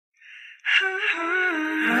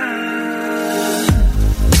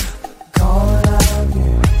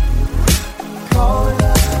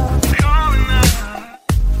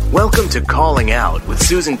Welcome to Calling Out with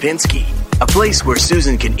Susan Pinsky, a place where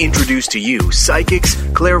Susan can introduce to you psychics,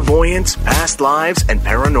 clairvoyants, past lives, and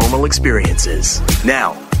paranormal experiences.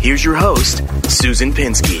 Now, here's your host, Susan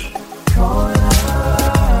Pinsky.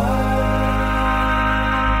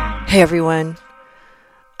 Hey everyone,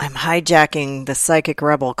 I'm hijacking the psychic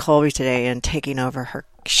rebel Colby today and taking over her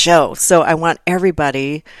show. So I want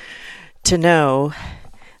everybody to know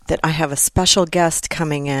that I have a special guest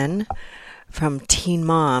coming in from Teen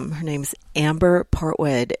Mom. Her name's Amber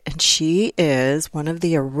Portwood, and she is one of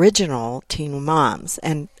the original Teen Moms.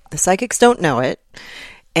 And the psychics don't know it,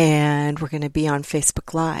 and we're going to be on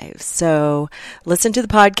Facebook Live. So listen to the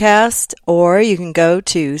podcast, or you can go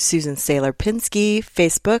to Susan Saylor Pinsky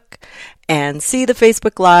Facebook and see the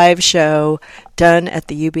Facebook Live show done at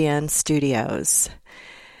the UBN studios.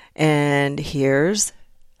 And here's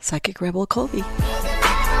Psychic Rebel Colby.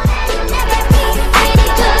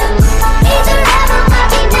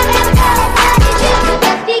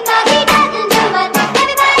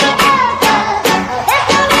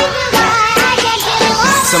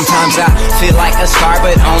 Sometimes I feel like a star,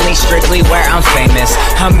 but only strictly where I'm famous.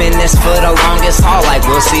 I'm in this for the longest haul, like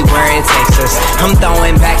we'll see where it takes us. I'm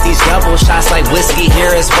throwing back these double shots like whiskey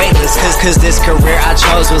here is weightless. Cause this career I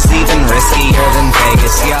chose was even riskier than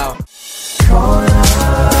Vegas, yo.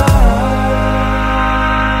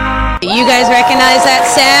 You guys recognize that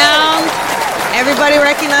sound? Everybody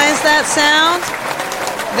recognize that sound?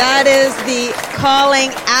 That is the Calling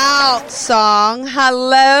Out song.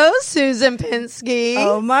 Hello, Susan Pinsky.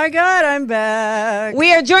 Oh my God, I'm back.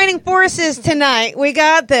 We are joining forces tonight. We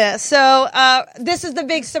got this. So this is the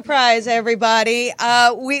big surprise, everybody.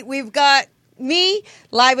 We've got me,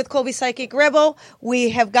 live with Colby Psychic Rebel. We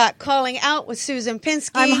have got Calling Out with Susan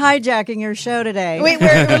Pinsky. I'm hijacking your show today. We're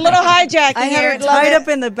a little hijacking I here. had her tied up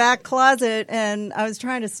in the back closet, and I was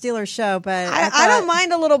trying to steal her show, but I don't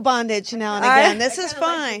mind a little bondage now and again. This is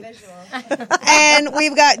fine. And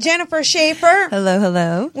we've got Jennifer Schaefer. Hello,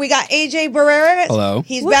 hello. We got AJ Barrera. Hello.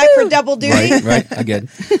 He's back for double duty. Right, again.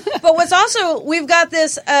 But what's also, we've got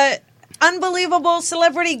this unbelievable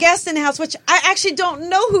celebrity guest in the house, which I actually don't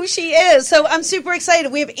know who she is. So I'm super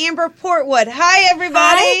excited. We have Amber Portwood. Hi, everybody.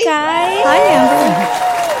 Hi, guys. Hi,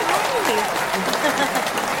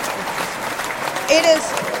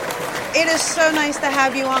 Amber. It is so nice to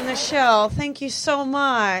have you on the show. Thank you so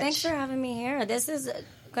much. Thanks for having me here. This is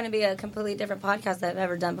going to be a completely different podcast that I've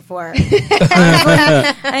ever done before.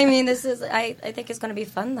 I mean, I think it's going to be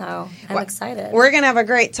fun, though. I'm excited. We're going to have a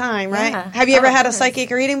great time, right? Yeah. Have you ever had a psychic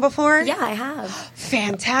reading before? Yeah, I have.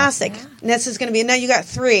 Fantastic. Yeah. And this is going to be, now you got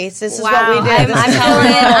 3. So this is wow. what we do.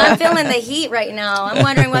 I'm feeling the heat right now. I'm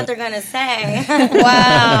wondering what they're going to say.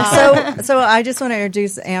 Wow. So I just want to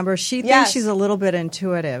introduce Amber. She thinks she's a little bit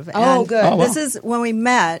intuitive. Oh, good. Oh, wow. This is when we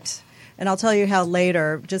met, and I'll tell you how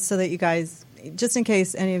later, just so that you guys, just in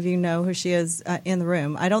case any of you know who she is in the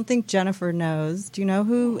room. I don't think Jennifer knows. Do you know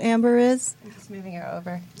who Amber is? I'm just moving her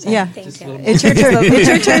over. Yeah. Thank you. It's your turn. It's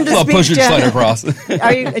your turn to I'll speak, push her Jen. slide across.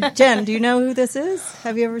 Are you, Jen, do you know who this is?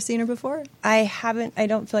 Have you ever seen her before? I haven't. I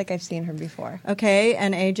don't feel like I've seen her before. Okay.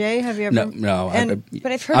 And AJ, have you ever? No. And,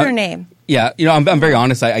 But I've heard her name. Yeah, I'm very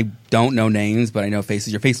honest. I don't know names, but I know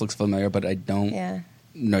faces. Your face looks familiar, but I don't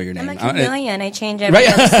know your name. I'm a chameleon. I change every Right?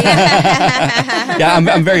 episode. Yeah,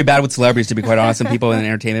 I'm very bad with celebrities, to be quite honest. And people in the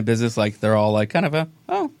entertainment business, like, they're all like kind of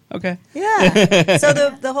okay. yeah. So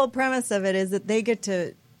the whole premise of it is that they get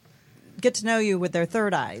to know you with their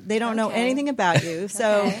third eye. They don't know anything about you,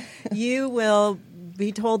 so you will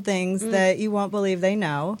be told things that you won't believe they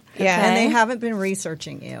know. Yeah. And they haven't been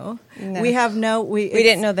researching you. No. We have no. We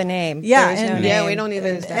didn't know the name. Yeah, There was no and- name. Yeah, we don't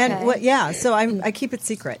even. And so I keep it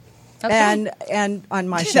secret. Okay. And on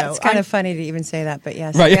my show, That's kind of funny to even say that, but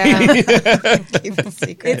yes. Right. Keep it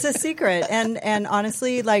secret. it's a secret. And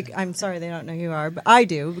honestly, like, I'm sorry they don't know who you are, but I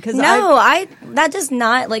do because No, that does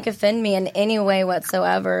not like offend me in any way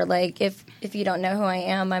whatsoever. Like if you don't know who I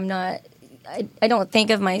am, I'm not. I don't think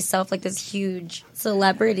of myself like this huge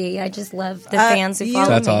celebrity. I just love the fans who follow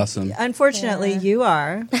That's me. awesome. Unfortunately, you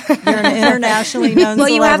are. You're an internationally known Well,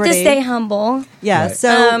 celebrity. you have to stay humble. Yeah. Right. So,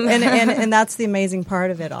 and that's the amazing part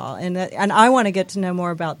of it all. And I want to get to know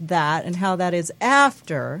more about that and how that is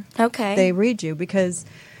after they read you, because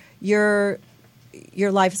your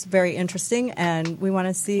life's very interesting, and we want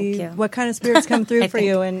to see what kind of spirits come through for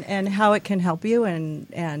you and how it can help you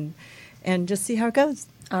and just see how it goes.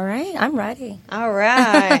 All right, I'm ready. All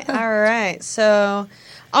right. All right. So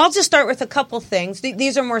I'll just start with a couple things.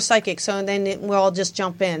 These are more psychic, so then we'll all just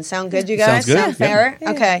jump in. Sound good, you guys? Sounds good. Sound fair?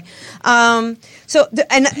 Yeah. Okay. So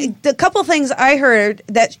the couple things I heard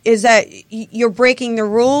is that you're breaking the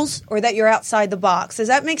rules or that you're outside the box. Does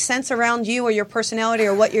that make sense around you or your personality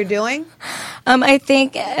or what you're doing? I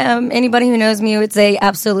think anybody who knows me would say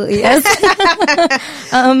absolutely yes.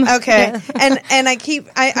 Okay. And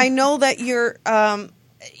I know that you're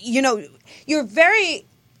you're very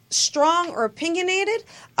strong or opinionated,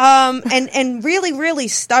 and really, really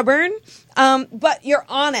stubborn. But you're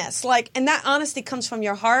honest, and that honesty comes from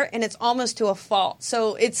your heart, and it's almost to a fault.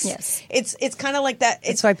 So it's kind of like that.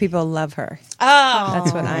 That's why people love her. Oh,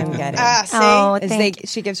 That's what I'm getting. see? Oh,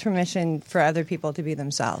 She gives permission for other people to be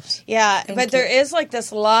themselves. Yeah, Thank but there you. is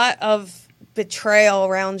this lot of betrayal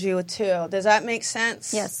around you too. Does that make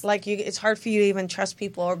sense? Yes. It's hard for you to even trust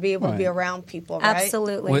people or be able to be Right. around people, right?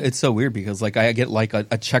 Absolutely. Well, it's so weird because I get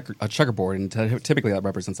a checkerboard, and typically that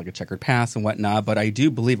represents a checkered past and whatnot. But I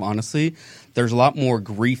do believe, honestly, there's a lot more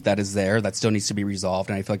grief that is there that still needs to be resolved,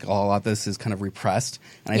 and I feel like a lot of this is kind of repressed.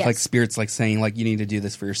 And I feel like Yes. Spirit's saying you need to do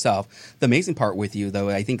this for yourself. The amazing part with you, though,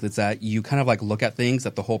 I think, is that you kind of look at things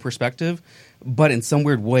at the whole perspective, but in some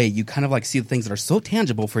weird way, you kind of see the things that are so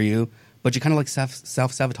tangible for you. But you kind of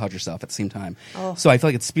self-sabotage yourself at the same time. Oh. So I feel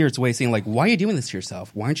like it's Spirit's way of saying, why are you doing this to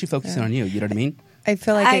yourself? Why aren't you focusing on you? You know what I mean? I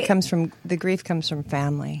feel like the grief comes from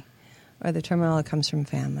family, or the turmoil comes from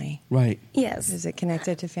family. Right. yes. Is it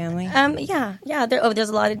connected to family? Yeah. There's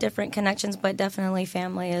a lot of different connections, but definitely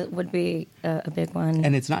family would be a big one.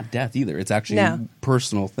 And it's not death either. It's actually No.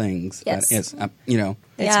 personal things. Yes. That is, It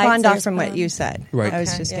Yeah, spawned I'd off say from what it's you said. Right. I was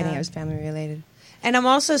Okay. just getting Yeah. it was family related. And I'm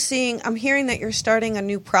also I'm hearing that you're starting a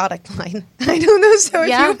new product line. I don't know. So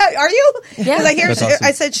Yeah. are you? Yeah. 'Cause That's awesome.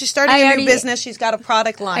 I said she's starting I a new already- business. She's got a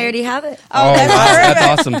product line. I already have it. Oh, that's wow. perfect.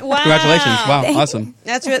 That's awesome. Wow. Congratulations. Wow. Awesome.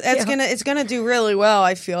 That's gonna do really well.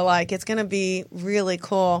 I feel like it's gonna be really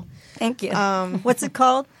cool. Thank you. What's it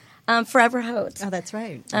called? Forever Haute. Oh, that's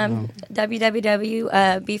right.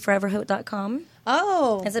 www.beforeverhaute.com.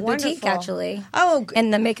 Oh, It's a wonderful. boutique, actually. Oh, In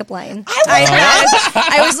the makeup line.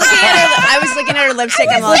 I was looking at her lipstick.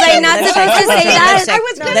 I'm Was I not supposed to say that? I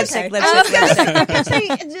was gonna say,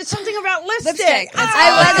 something about lipstick.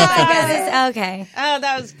 Okay. Oh,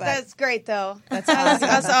 that's great though. That's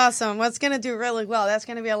awesome. What's gonna do really well? That's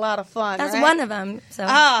gonna be a lot of fun. That's right? one of them. So.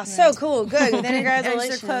 So cool. Good.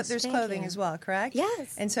 Congratulations. There's clothing as well, correct?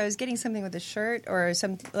 Yes. And so I was getting something with a shirt or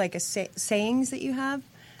some sayings that you have.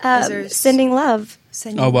 Is there Sending love.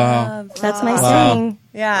 sending Oh, wow. love? That's my Wow. saying.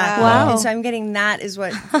 Yeah. Wow. And so I'm getting that is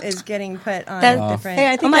what is getting put on That- different. Hey,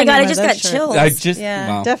 I think Oh my I God, need I one just of got those shirts. chills. I just, Yeah.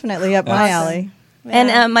 wow. Definitely up my Awesome. alley.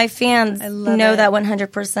 And my fans I love know it. that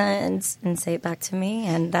 100% and say it back to me,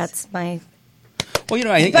 and that's my. Well,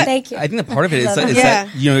 I think Thank you. I think the part of it is, Love is it. that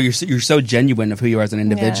you're so genuine of who you are as an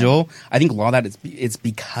individual. I think a lot of that it's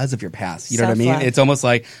because of your past. You know what I mean? Self-love. It's almost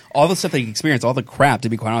like all the stuff that you experience, all the crap. To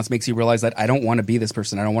be quite honest, makes you realize that I don't want to be this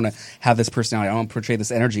person. I don't want to have this personality. I don't want to portray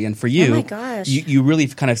this energy. And for you, Oh my gosh. you really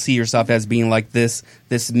kind of see yourself as being like this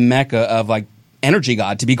mecca of energy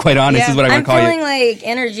god. To be quite honest, is what I I'm would call feeling you. like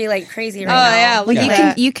energy like crazy right Oh, now. yeah, Well, look you at can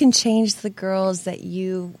that. you can change the girls that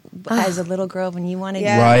you as a little girl when you wanted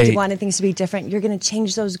Yeah. Right. you wanted things to be different. You're going to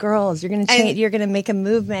change those girls. You're going to And- change. You're going to make a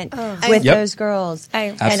movement with Yep. those girls. I-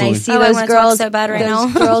 and I Absolutely. see Oh, I those wanna talk girls so bad right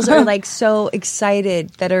those now. girls are so excited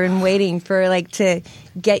that are in waiting for to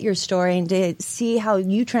get your story and to see how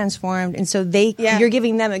you transformed. And so you're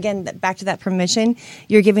giving them again back to that permission.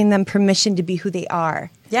 You're giving them permission to be who they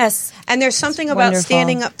are. Yes. And there's something about wonderful.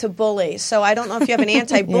 standing up to bullies. So I don't know if you have an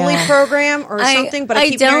anti-bully Yeah. program or I- something, but I I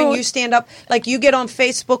keep hearing don't. you stand up, like you get on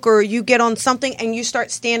Facebook or you get on something and you start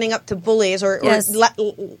standing up to bullies or Yes.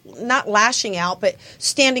 not lashing out, but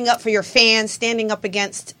standing up for your fans, standing up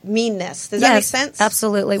against meanness. Does that make sense?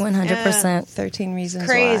 Absolutely, 100%. 13 reasons.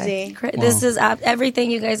 Crazy. This is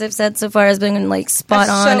everything you guys have said so far has been spot That's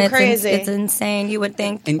on. so It's crazy. It's insane. You would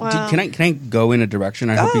think. And can I go in a direction?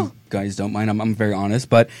 I hope you guys don't mind. I'm very honest,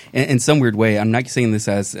 but in some weird way, I'm not saying this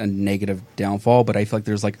as a negative downfall, but I feel like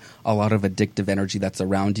there's a lot of addictive energy that's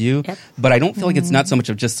around you. Yep. But I don't feel like it's not so much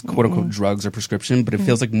of just quote unquote drugs or prescription, but it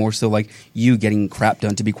feels like more so like you getting crap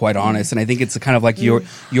done. To be quite honest, and I think it's kind of like your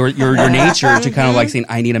nature to kind of saying,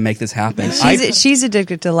 I need to make this happen. She's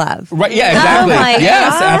addicted to love. Right? Yeah. Exactly. Oh my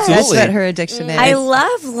Yes. gosh. Absolutely. That's what her addiction is. I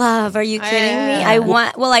love love. Are you kidding me?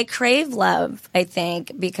 I crave love, I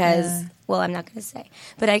think, because, well, I'm not going to say,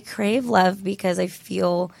 but I crave love because I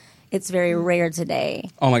feel it's very rare today.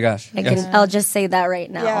 Oh my gosh! I'll just say that right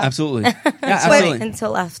now. Yeah. Absolutely. Yeah, absolutely.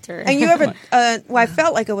 Until after. And you have I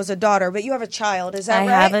felt like it was a daughter, but you have a child. Is that right?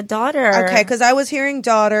 I have a daughter. Okay, because I was hearing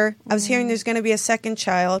daughter. I was hearing there's going to be a second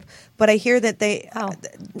child, but I hear that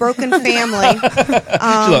broken family.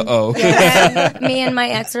 Me and my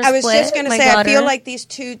ex are I was split. just going to say, I feel like these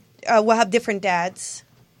two will have different dads.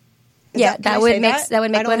 That would make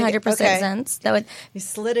 100% sense. That would. You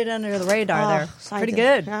slid it under the radar there. Pretty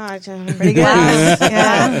good. Pretty good.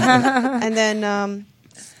 Yeah. And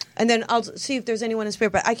then I'll see if there's anyone in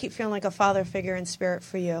spirit. But I keep feeling like a father figure in spirit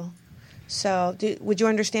for you. So would you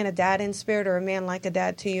understand a dad in spirit or a man like a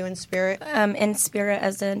dad to you in spirit? In spirit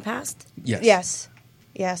as in past? Yes.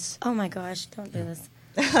 Yes. Oh my gosh, don't do this.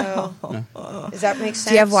 So, does that make sense?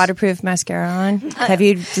 Do you have waterproof mascara on? Have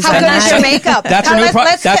you designed How good is your makeup? That's your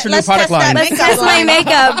new product line. Let's test my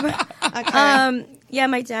makeup. Okay. Yeah,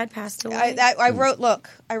 my dad passed away. I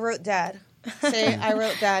wrote dad. Say, I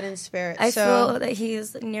wrote dad in spirit. I feel that he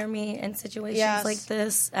is near me in situations like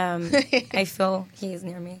this. I feel he is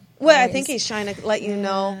near me. Well, I think he's trying to let you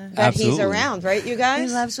know that he's around, right, you guys?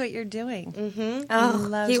 He loves what you're doing. Mm-hmm.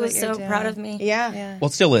 Oh, he was so proud of me. Yeah. Well,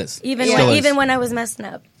 it still is. Even when I was messing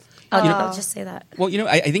up. I'll just say that. Well,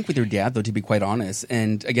 I think with your dad, though, to be quite honest,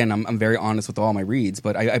 and again, I'm very honest with all my reads,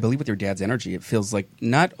 but I believe with your dad's energy, it feels like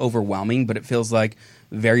not overwhelming, but it feels like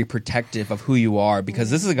very protective of who you are, because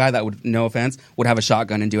this is a guy that would, no offense, would have a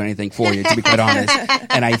shotgun and do anything for you, to be quite honest.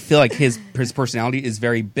 And I feel like his personality is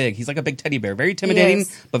very big. He's like a big teddy bear, very intimidating,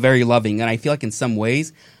 but very loving. And I feel like in some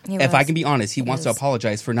ways, if I can be honest, he wants to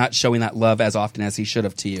apologize for not showing that love as often as he should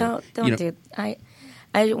have to you. Don't do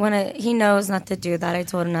I want to. He knows not to do that. I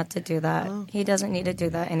told him not to do that. Oh. He doesn't need to do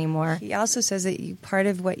that anymore. He also says that part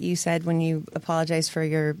of what you said when you apologized for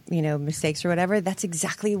your, mistakes or whatever, that's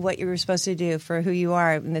exactly what you were supposed to do for who you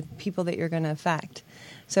are and the people that you're going to affect.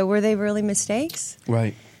 So were they really mistakes?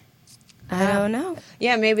 Right. I don't know.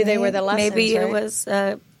 Yeah, maybe they were the lessons. Maybe it was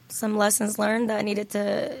some lessons learned that needed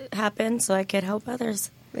to happen so I could help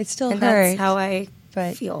others. It still hurts. That's how I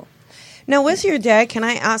feel. Now, with your dad, can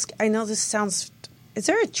I ask? I know this sounds. Is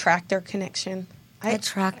there a tractor connection? A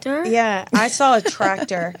tractor? Yeah, I saw a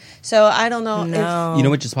tractor. So I don't know. No. You know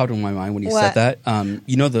what just popped in my mind when you said that? I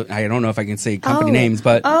don't know if I can say company names,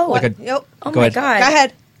 but oh my God! Go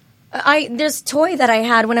ahead. This toy that I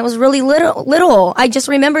had when I was really little. I just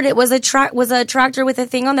remembered it was a tractor with a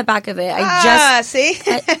thing on the back of it. See,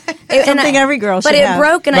 something every girl should have. But it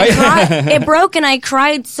broke, and I cried. It broke, and I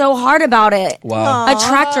cried so hard about it. Wow, a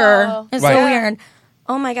tractor. It's so weird.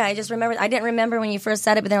 Oh my God! I just remembered. I didn't remember when you first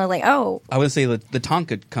said it, but then I was like, "Oh." I would say the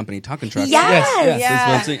Tonka company, Tonka truck.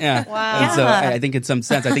 Yes. Yeah. Wow. And so I think in some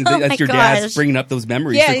sense, I think that's your dad's bringing up those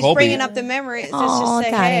memories. Yeah, to he's Colby. bringing up the memories. Just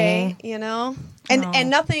say, hey, and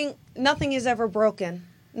nothing is ever broken.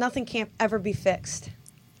 Nothing can ever be fixed.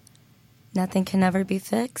 Nothing can ever be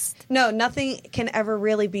fixed? No, nothing can ever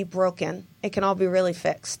really be broken. It can all be really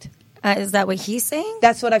fixed. Is that what he's saying?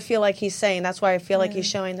 That's what I feel like he's saying. That's why I feel like he's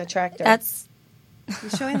showing the tractor.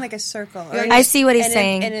 He's showing like a circle. I see what he's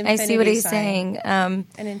saying. I see what he's saying. An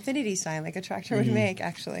infinity sign, like a tractor would make,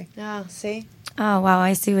 actually. Yeah, see? Oh, wow.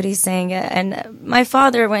 I see what he's saying. And my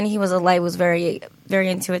father, when he was alive, was very, very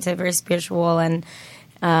intuitive, very spiritual. And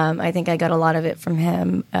I think I got a lot of it from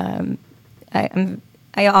him.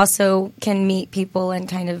 I also can meet people and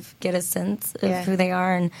kind of get a sense of who they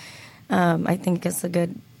are. And I think it's a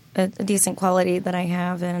decent quality that I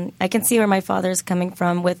have. And I can see where my father's coming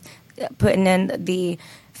from with putting in the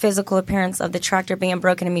physical appearance of the tractor being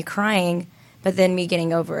broken and me crying, but then me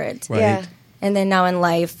getting over it. Right. Yeah. And then now in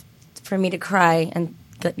life, for me to cry and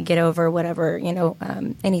get over whatever,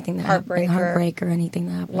 anything that heartbreak or anything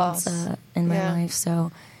that happens in my life.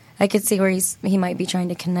 So I could see where he might be trying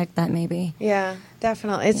to connect that maybe. Yeah,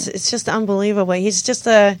 definitely. It's just unbelievable. He's just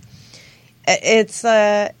he's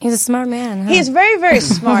a smart man. Huh? He's very, very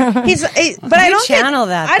smart. But I don't channel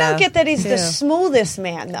that. I don't get that he's the smoothest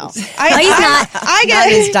man, though. He's not. I get not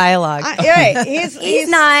his dialogue. Right. He's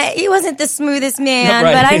not. He wasn't the smoothest man,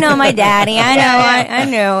 but I know my daddy. I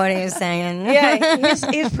know what he was saying. Yeah,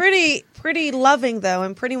 he's pretty loving though,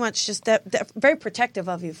 and pretty much just very protective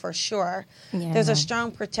of you for sure. Yeah. There's a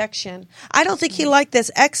strong protection. I don't think he liked this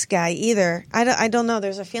ex guy either. I don't know.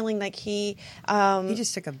 There's a feeling like he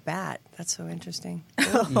just took a bat. That's so interesting.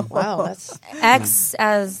 Oh, wow, that's ex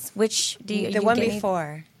as which do you? The one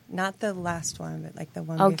before, not the last one, but like the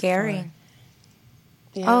one. Oh, before. Gary.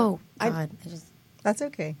 Yeah. Oh God, that's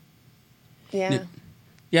okay. Yeah.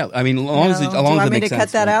 Yeah, I mean, as long as Do you it want me makes to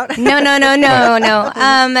sense. cut that out? No.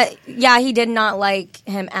 Yeah, he did not like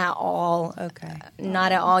him at all. Okay.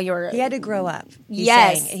 Not at all. He had to grow up. He's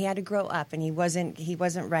Yes. saying he had to grow up, and he wasn't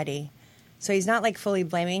ready. So he's not like fully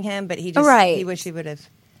blaming him, but he just Right. he wished he would have.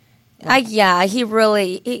 He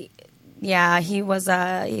was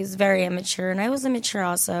very immature, and I was immature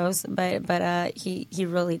also. But he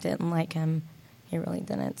really didn't like him. He really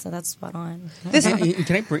didn't. So that's spot on.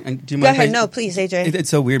 Can I bring? Do you mind? Go ahead. No, please, AJ. It's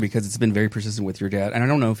so weird because it's been very persistent with your dad, and I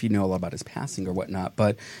don't know if you know a lot about his passing or whatnot.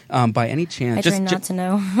 But by any chance, I try not to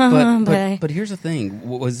know. But here's the thing: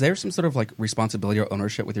 was there some sort of like responsibility or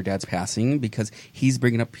ownership with your dad's passing? Because he's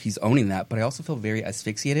owning that, but I also feel very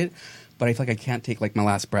asphyxiated. But I feel like I can't take like my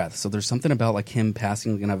last breath. So there's something about like him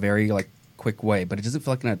passing in a very like quick way, but it doesn't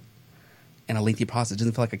feel like in a lengthy process. It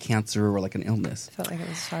doesn't feel like a cancer or like an illness. Felt like it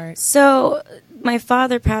was hard. So my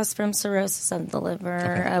father passed from cirrhosis of the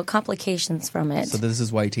liver, complications from it. So this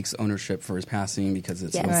is why he takes ownership for his passing, because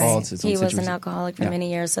it's his own Yes. fault. It's his own He was situation. an alcoholic for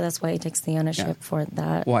many years, so that's why he takes the ownership for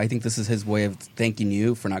that. Well, I think this is his way of thanking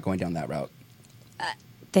you for not going down that route.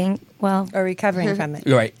 Or recovering from it.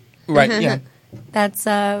 Right. Yeah. That's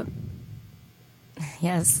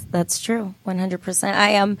yes, that's true.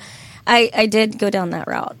 100%. I did go down that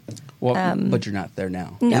route. Well, but you're not there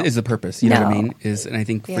now. No. Is the purpose. You know what I No. mean? And I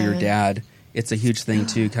think for your dad, it's a huge thing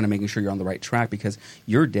too, kind of making sure you're on the right track, because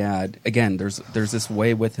your dad, again, there's this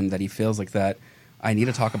way with him that he feels like that I need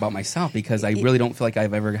to talk about myself, because I really don't feel like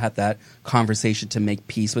I've ever had that conversation to make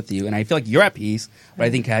peace with you. And I feel like you're at peace, but I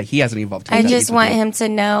think he hasn't evolved. I just want him to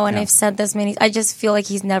know, and I've said this I just feel like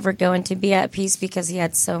he's never going to be at peace because he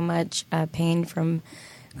had so much pain from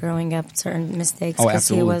growing up, certain mistakes, because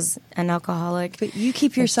he was an alcoholic. But you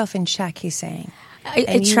keep yourself in check, he's saying. I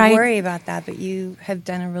you tried. worry about that, but you have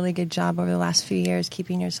done a really good job over the last few years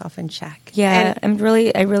keeping yourself in check. Yeah, I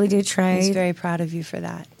really do try. He's very proud of you for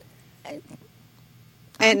that.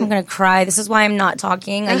 I'm going to cry. This is why I'm not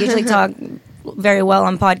talking. I usually talk very well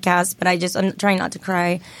on podcasts, but I'm trying not to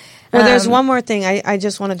cry. Well, there's one more thing I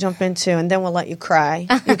just want to jump into, and then we'll let you cry.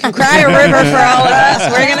 You can cry a river for all of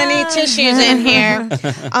us. We're going to need tissues in here.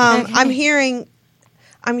 I'm hearing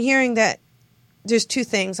that there's two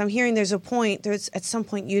things. I'm hearing there's at some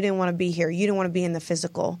point you didn't want to be here. You didn't want to be in the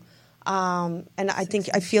physical. And I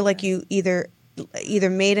feel like you either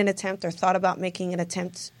made an attempt or thought about making an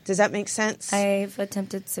attempt. Does that make sense? I've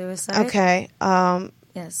attempted suicide. Okay.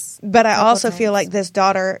 Yes. But I also feel like this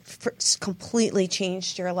daughter completely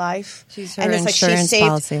changed your life. She's her insurance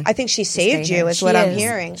policy. I think she saved you, is what I'm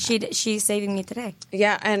hearing. She's saving me today.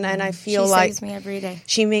 Yeah, and I feel she like saves me every day.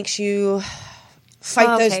 she makes you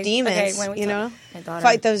fight those demons. Okay, when we talk, my daughter,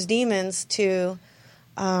 fight those demons to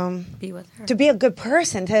be with her, to be a good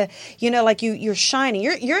person. To like you're shining.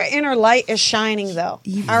 Your inner light is shining, though.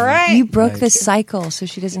 All right, you broke this cycle, so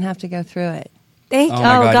she doesn't have to go through it. Thank Oh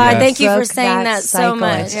my God, yes. thank you for Broke saying that so cycle.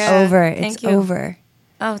 much. It's over. Thank It's you. over.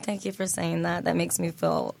 Oh, thank you for saying that. That makes me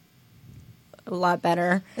feel a lot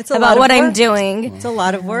better It's a about lot of what I'm work. doing. It's a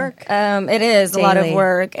lot of work. It is a lot of Daily.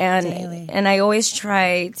 work, Daily. and I always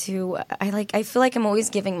try to. I feel like I'm always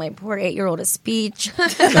giving my poor 8-year-old a speech,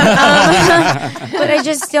 but I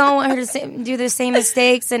just don't want her to do the same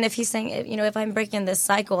mistakes. And if he's saying, if I'm breaking this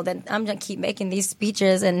cycle, then I'm gonna keep making these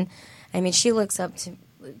speeches. And I mean, she looks up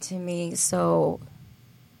to me so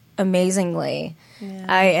amazingly. Yeah.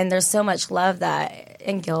 And there's so much love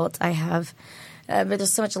and guilt I have. But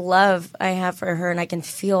there's so much love I have for her, and I can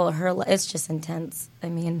feel her. It's just intense. I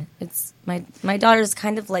mean, it's my daughter's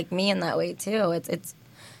kind of like me in that way too. It's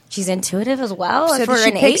she's intuitive as well for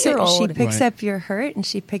an 8-year-old. She picks up your hurt and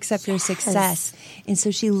she picks up your success, and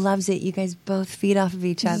so she loves it. You guys both feed off of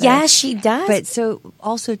each other. Yes, she does. But so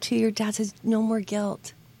also too, your dad says no more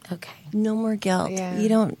guilt. Okay. No more guilt.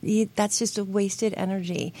 Yeah. That's just a wasted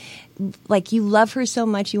energy. Like, you love her so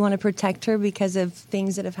much, you want to protect her because of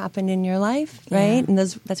things that have happened in your life, right? Yeah. And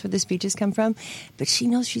that's where the speeches come from. But she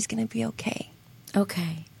knows she's going to be okay.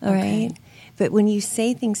 Okay. All right? But when you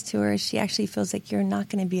say things to her, she actually feels like you're not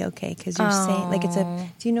going to be okay because you're saying, like,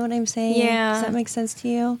 do you know what I'm saying? Yeah. Does that make sense to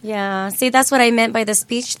you? Yeah. See, that's what I meant by the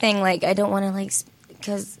speech thing. Like, I don't want to,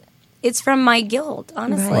 because it's from my guilt,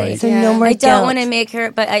 honestly. Right. So no more I guilt. don't want to make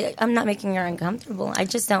her, but I'm not making her uncomfortable. I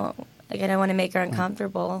just don't. Like I don't want to make her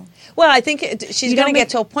uncomfortable. Well, I think she's going to get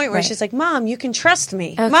to a point where she's like, "Mom, you can trust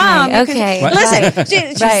me. Mom, you can listen."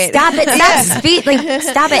 Stop it!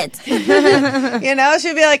 Stop it! You know,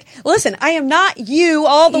 she'll be like, "Listen, I am not you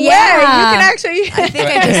all the way. You can actually." I've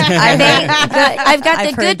got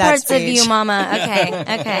the good parts of you, Mama.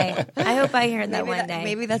 Okay. I hope I hear that one day.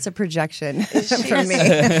 Maybe that's a projection from me.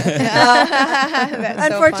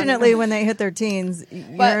 Unfortunately, when they hit their teens,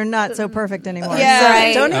 you're not so perfect anymore. Yeah, so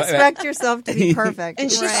right. don't expect yourself to be perfect.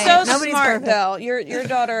 And she's so Nobody's smart, perfect. though. Your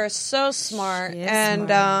daughter is so smart,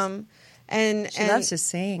 and She loves to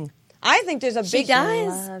sing. I think there's a big. She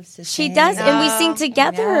does. Loves to She sing. does, and we sing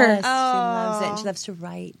together. Yes, she loves it. And she loves to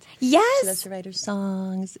write. Yes. She loves to write her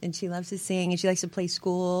songs, and she loves to sing, and she likes to play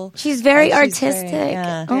school. She's very And she's artistic. very-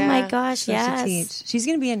 Oh my gosh, She loves to yes. teach. She's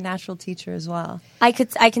going to be a natural teacher as well. I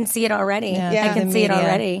can see it already. I can The see it media.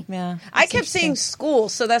 already. Yeah. I kept saying school,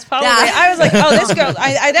 so that's probably. I was like, oh, this girl.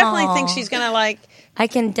 I definitely think she's gonna like. I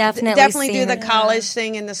can definitely see do the her. college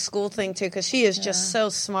thing and the school thing too, because she is just so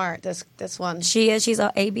smart. This one. She is. She's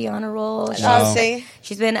an AB honor roll. Oh, see,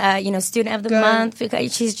 She's been student of the Good. month.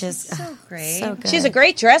 Because she's just So great. so good. she's a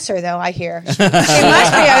great dresser, though. I hear she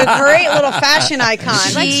must be a great little fashion icon.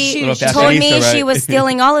 She Little told me fashionista, right? she was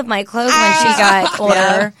stealing all of my clothes when she got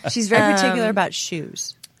older. She's very particular about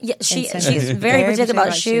shoes. Yeah, she's Sensitive. very Very particular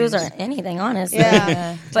about particular shoes about or anything, honestly.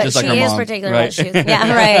 Yeah. But Just like she her is mom, particular right? about shoes.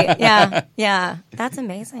 Yeah, right. Yeah. That's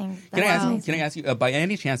amazing. Can That's I amazing. ask you, by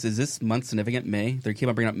any chance, is this month significant? May? They keep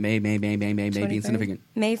on bringing up May being significant.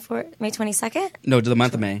 May 22nd? No, to the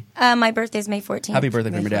month of May. My birthday's May 14th. Happy birthday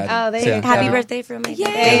from your dad. Oh, there So, you go. Happy birthday from me.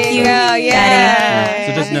 Thank you. Daddy. Yeah.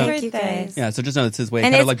 So just know, Thank you guys. yeah. So just know it's his way, And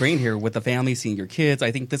kind of it's- like bringing here with the family, seeing your kids.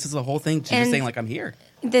 I think this is the whole thing. She's just And- saying like, I'm here.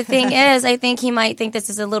 The thing is, I think he might think this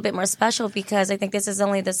is a little bit more special because I think this is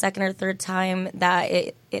only the second or third time that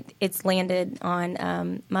it's landed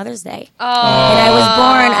on Mother's Day. Oh.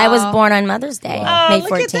 And I was born on Mother's Day, May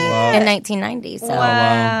look at 14th, that. in 1990. So,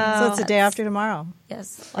 So it's the day after tomorrow,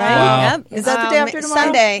 yes. right? Wow. Yep. Is that the day after tomorrow?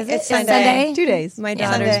 Sunday. Is it? It's It's Sunday. Sunday? 2 days. My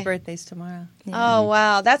daughter's Sunday. birthday's tomorrow. Oh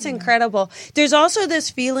wow, that's incredible. There's also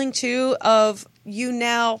this feeling too of you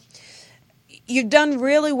now. You've done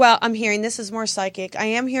really well. I'm hearing this is more psychic. I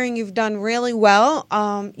am hearing you've done really well.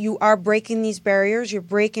 You are breaking these barriers. You're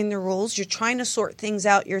breaking the rules. You're trying to sort things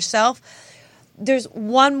out yourself. There's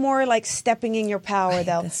one more like stepping in your power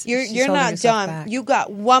though. You're she's holding not herself done. back. You got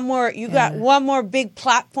one more. You got one more big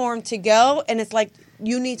platform to go, and it's like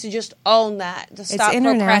you need to just own that. To stop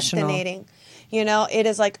international. procrastinating. You know, it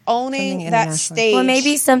is like owning Something that international. stage. Well,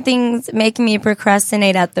 maybe something's making me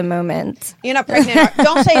procrastinate at the moment. You're not pregnant.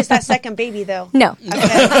 Don't say it's that second baby, though. No,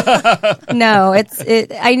 Okay. no,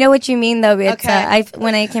 I know what you mean, though. It's, Okay.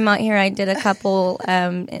 when I came out here, I did a couple,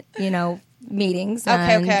 meetings,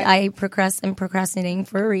 Okay, and okay. I'm procrastinating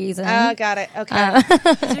for a reason. Got it. Okay.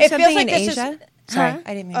 It feels like in this Asia? is. Sorry, Huh?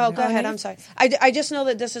 I didn't mean Oh, to go ahead. I'm sorry. I just know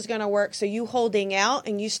that this is going to work. So you holding out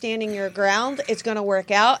and you standing your ground, it's going to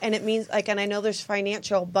work out. And it means and I know there's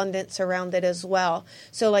financial abundance around it as well.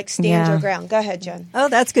 So like stand Yeah. your ground. Go ahead, Jen. Oh,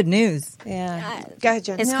 that's good news. Yeah. Go ahead,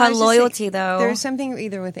 Jen. It's No, I called was just loyalty, saying, though. There's something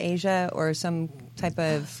either with Asia or some type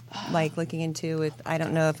of like looking into with, I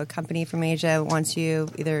don't know if a company from Asia wants you,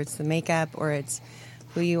 either it's the makeup or it's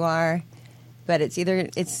who you are, but it's either,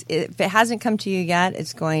 if it hasn't come to you yet,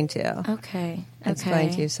 it's going to. Okay. It's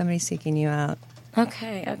going to. Somebody's seeking you out.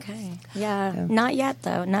 Okay. Yeah. Not yet,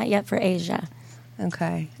 though. Not yet for Asia.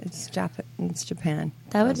 Okay. It's Japan.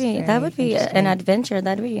 That would be an adventure.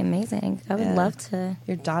 That would be amazing. I would Yeah. love to.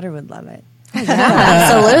 Your daughter would love it.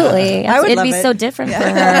 Absolutely. I would It'd love be it. so different for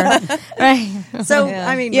her. Right. So, Yeah.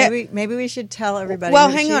 I mean, Yeah. maybe we should tell everybody. Well,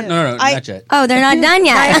 who hang she on. is. No, I- not yet. Oh, they're not done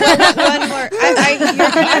yet. One more. You're going to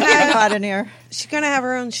I'm getting have. hot in here. She's going to have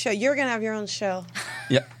her own show. You're going to have your own show.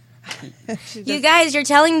 Yeah. You guys, you're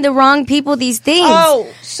telling the wrong people these things. Oh,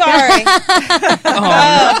 sorry.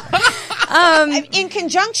 In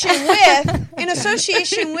conjunction with, in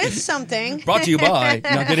association with something. Brought to you by.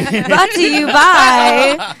 No, kidding. Brought to you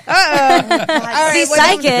by All right, these wait,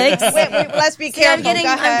 psychics. wait, let's be See, I'm careful.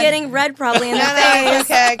 Go ahead. getting red probably in the No, face.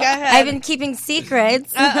 okay, go ahead. I've been keeping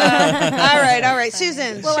secrets. all right.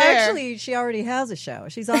 Susan, Well, share. actually, she already has a show.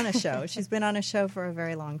 She's on a show. She's been on a show for a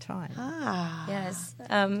very long time. Yes.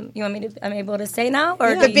 You want me to? I'm able to say now,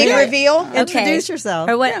 or The do big you- reveal? Okay. Introduce yourself.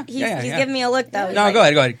 Or what? Yeah, He's yeah. giving me a look though. He's No, like- go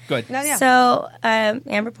ahead. No, yeah. So,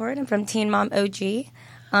 Amber Port. I'm from Teen Mom OG.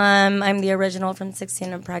 I'm the original from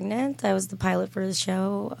 16 and Pregnant. I was the pilot for the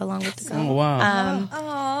show along with the Oh, wow.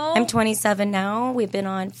 I'm 27 now. We've been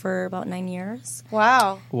on for about 9 years.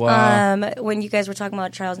 Wow. Wow. When you guys were talking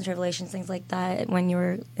about trials and tribulations, things like that, when you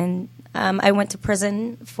were in I went to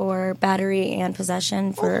prison for battery and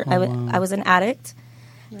possession. I was an addict.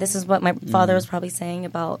 This is what my father was probably saying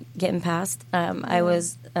about getting past. I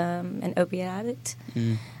was an opiate addict.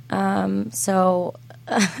 So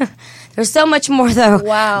there's so much more, though.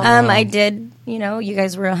 Wow. I did, you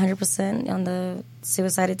guys were 100% on the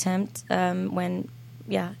suicide attempt.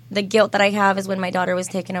 The guilt that I have is when my daughter was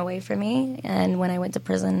taken away from me, and when I went to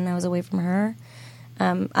prison and I was away from her.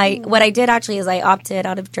 What I did actually is I opted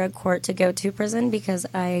out of drug court to go to prison because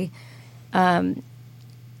I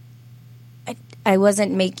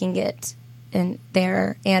wasn't making it in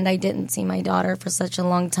there, and I didn't see my daughter for such a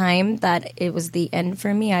long time that it was the end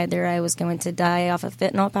for me. Either I was going to die off of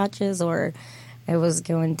fentanyl patches, or I was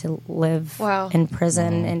going to live in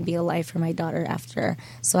prison and be alive for my daughter after.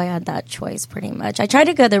 So I had that choice pretty much. I tried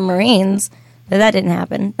to go to the Marines, but that didn't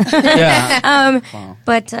happen.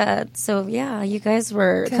 So you guys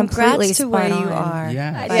were completely to where spot you on. are.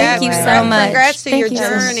 Yeah. Thank you so much. Congrats to Thank your you so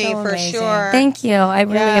journey so for amazing. sure. Thank you. I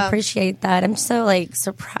really Yeah. appreciate that. I'm so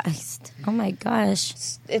surprised. Oh my gosh.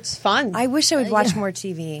 It's fun. I wish I would watch more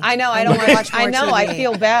TV. I know. I don't want to watch. I know. I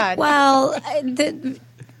feel bad. Well,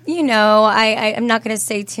 I'm not going to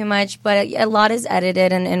say too much, but a lot is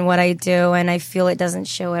edited in what I do, and I feel it doesn't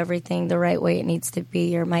show everything the right way it needs to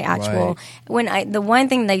be, or my actual. The one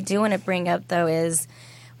thing that I do want to bring up though is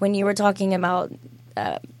when you were talking about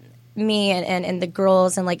me and the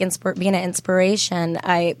girls and being an inspiration.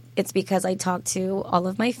 It's because I talk to all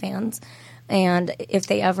of my fans. And if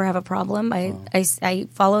they ever have a problem, I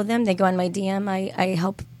follow them. They go on my DM. I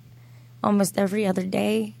help almost every other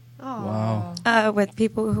day with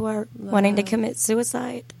people who are wanting to commit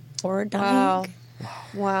suicide or dying.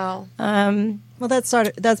 Wow. Well, that's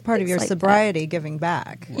part of your sobriety, giving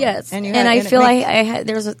back. Yes, and I feel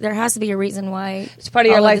there has to be a reason why It's part of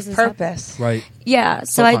your all life this is Right. happening. Yeah,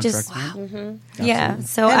 so I just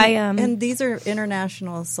so and these are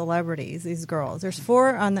international celebrities. These girls. There's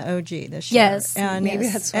 4 on the OG this year. Yes, and maybe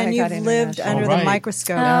that's why and I got you've lived international. under the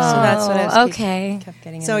microscope. Oh, So that's what I was okay. kept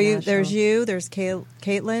getting. So international. there's you. There's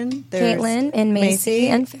Caitlin. There's Caitlin and Macy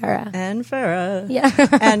and Farrah. and Farrah. Yeah.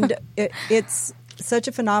 And it's such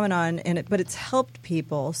a phenomenon, but it's helped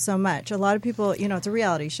people so much. A lot of people, it's a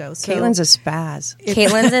reality show. So Caitlin's a spaz.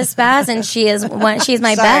 Caitlin's a spaz, and she's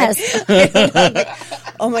my best.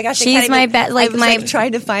 Oh my gosh, She's my best. I was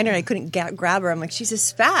trying to find her, and I couldn't grab her. I'm like, she's a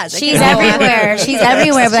spaz. She's everywhere. She's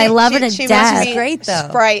everywhere, but I love her to She death. must be Great, though.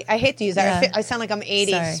 Sprite. I hate to use that. Yeah. I sound like I'm 80s.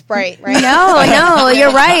 Sorry. Sprite, right? No,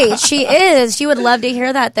 you're right. She is. She would love to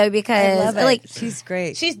hear that though, because I love it. She's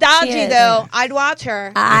great. She's dodgy She is. though. I'd watch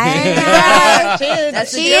her. She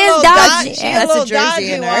is dodgy. She's a That's a little Jersey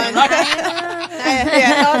dodgy in one. her.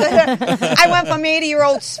 I went from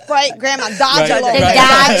 80-year-old Sprite grandma dodgy Right, little right.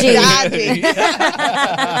 dodgy.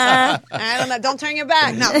 I don't know. Don't turn your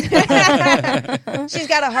back. No. She's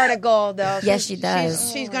got a heart of gold though. Yes, she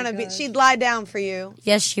does. She's gonna be. She'd lie down for you.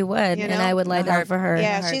 Yes, she would, You and know? I would lie down for her.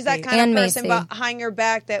 Yeah, she's that kind And of person Macy. behind your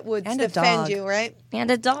back that would And a defend dog. you, right? And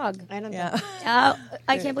a dog. I don't know. Yeah.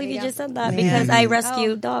 I can't believe you just said that because I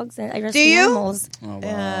rescue dogs and I rescue you? animals. Oh, wow.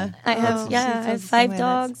 Yeah. I have She I feels have the 5 same way.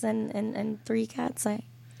 dogs and 3 cats. I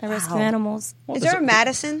rescue animals. Is there a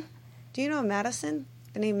Madison? Do you know a Madison?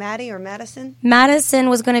 The name Maddie or Madison? Madison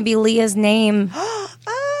was going to be Leah's name. Oh,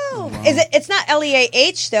 is it? It's not Leah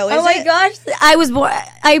though. Is Oh my it? gosh!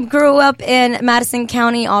 I grew up in Madison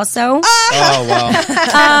County, also. Oh,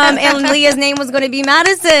 wow. And Leah's name was going to be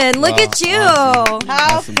Madison. Look at you!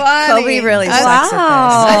 How funny! Kobe really sucks at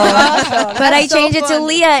Wow! But I so changed it to fun.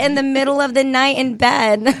 Leah in the middle of the night in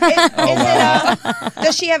bed.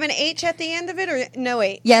 Does she have an H at the end of it or no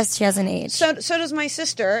H? Yes, she has an H. So does my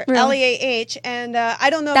sister, Really? Leah, and I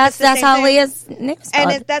don't know. that's if it's the same how thing. Leah's name is And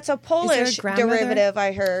spelled. that's a Polish grandmother? derivative.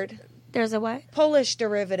 I heard There's a what? Polish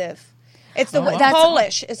derivative. It's the That's-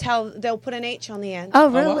 Polish is how they'll put an H on the end. Oh,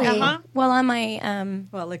 really? Uh-huh. Well, on my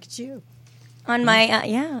well, look at you. on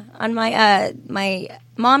my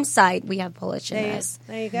mom's side, we have Polish in us.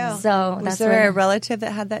 There you go. So Was that's there where a relative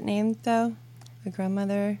that had that name though? A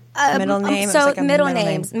grandmother? Um, middle name? It So was like a middle name.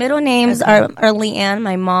 names. Middle names are Leanne,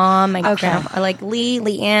 my mom, my grandma, are like Lee,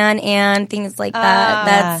 Leanne, Ann, things like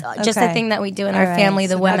that. That's just a okay. thing that we do in All our right. family,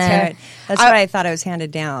 the So women. That's what I thought it was handed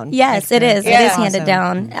down. Yes, it is. It Yeah. is handed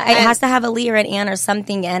Awesome. down. It has to have a Lee or an Ann or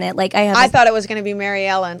something in it. Like I have. I thought it was going to be Mary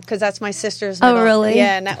Ellen because that's my sister's. Oh, middle. really?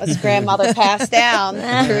 Yeah, and that was grandmother passed down through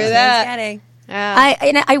that.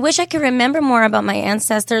 I wish I could remember more about my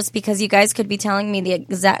ancestors because you guys could be telling me the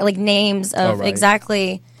exact names of right.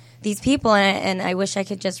 exactly these people, and I wish I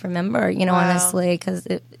could just remember. Honestly, because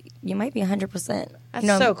you might be 100%. That's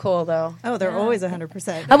so cool, though. Oh, they're always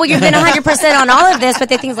 100%. Oh, well, you've been 100% on all of this, but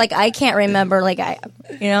the things like I can't remember. Like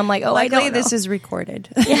You know, I'm like, oh, Luckily, I don't know. this is recorded.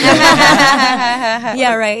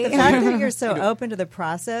 Yeah, right. The fact that you're so open to the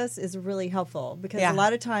process is really helpful because Yeah. a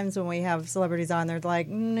lot of times when we have celebrities on, they're like,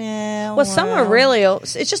 "No." Well, some are really.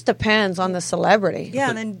 It just depends on the celebrity.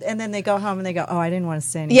 Yeah, and then they go home and they go, "Oh, I didn't want to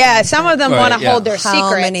say anything." Yeah, some of them Right, want to yeah. hold their How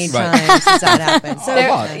secrets. many Right. times does that happen? So,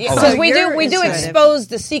 Because we you're do intuitive. expose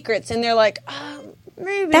the secrets, and they're like,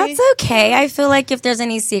 maybe That's okay. I feel like if there's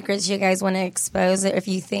any secrets you guys want to expose, if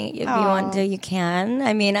you want to, you can.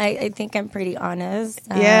 I mean, I think I'm pretty honest.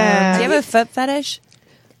 Yeah. Do you have a foot fetish?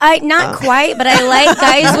 Not quite, but I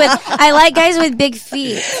like guys with big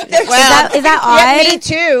feet. Is that Yeah, odd? me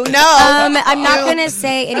too. No, I'm not gonna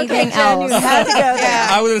say anything else. You had to go there.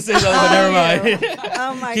 I was going to say something, but never mind.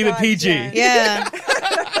 Oh my Keep God, it PG. Jen. yeah.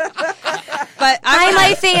 But Hi,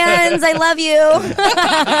 my fans. I love you.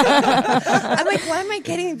 I'm like, why am I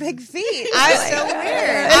getting big feet? so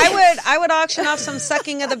weird. I would auction off some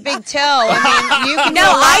sucking of the big toe. I mean, you can No, do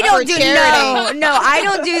a lot I don't for do charity. no, I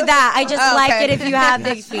don't do that. I just like Okay. it if you have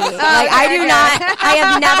big feet. Like I do not. I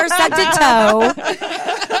have never sucked a toe.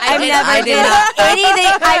 I've never did anything.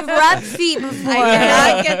 I've rubbed feet before. I did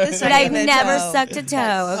not get the but sucking I've of the never toe. sucked a toe.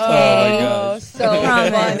 Oh, Okay. my gosh. So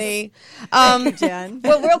Promise. funny. Jen.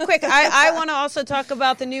 Well, real quick, I want to also talk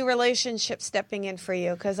about the new relationship stepping in for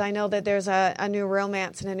you because I know that there's a new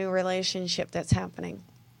romance and a new relationship that's happening.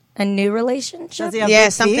 A new relationship. Does he have Yeah,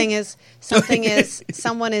 big feet?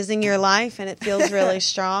 someone is in your life and it feels really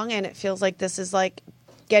strong and it feels like this is like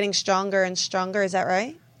getting stronger and stronger. Is that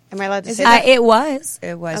right? Am I allowed to say that? It was.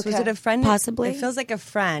 It was. Okay. Was it a friend? Possibly. It feels like a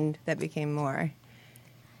friend that became more.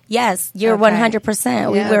 Yes, you're Okay.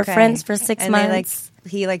 100%. We Yeah. were Okay. friends for 6 and months.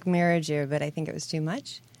 He mirrored you, but I think it was too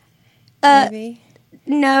much. Uh, Maybe.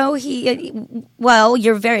 No, well,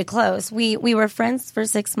 you're very close. We were friends for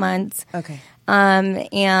 6 months. Okay.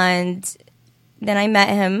 And then I met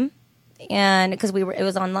him, and because it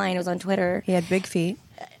was online, it was on Twitter. He had big feet.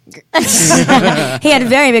 He had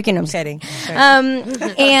very big kingdoms. Kidding. Sorry.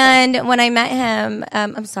 And when I met him,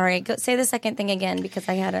 I'm sorry. Say the second thing again because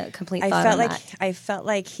I had a complete thought on that. I felt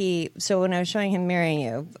like he. So when I was showing him marrying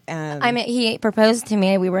you, I mean, he proposed to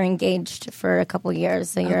me. We were engaged for a couple years.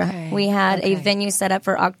 So we had a venue set up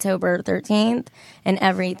for October 13th and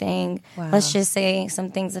everything. Wow. Let's just say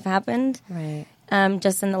some things have happened. right.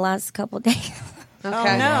 Just in the last couple days.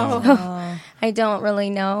 Okay. No. I don't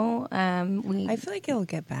really know. I feel like he'll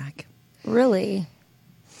get back. Really.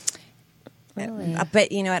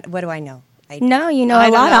 But you know what do I know? No, you know I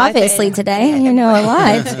a don't lot, know. I obviously, think- today. You know a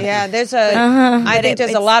lot. Yeah, there's I think there's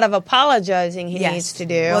a it's- lot of apologizing he Yes. needs to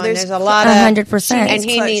do. Well, and there's there's a lot of 100%. and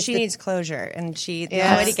he needs she to- needs closure, and the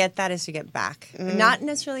Yes. way to get that is to get back. Not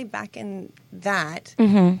necessarily back in that,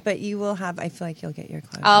 but you will have. I feel like you'll get your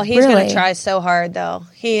closure. Oh, he's going Really? to try so hard, though.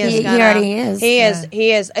 He is. He gonna, already is. He is.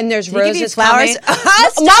 He is. And there's Did he give you roses flowers?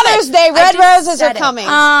 coming. Mother's Day, red roses are coming.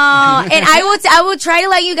 Oh, and I will try to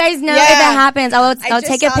let you guys know if Yeah. that happens. I'll just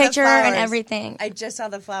take a saw the picture and flowers. everything. I just saw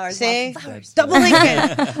the flowers. See, Flowers. double Lincoln.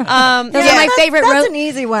 Those are my favorite. That's an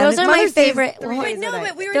easy one. Those are my Mother's Day's favorite. three well, days no, away.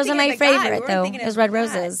 but we were those are thinking my of the guy. We favorite weren't though. thinking of Those red that.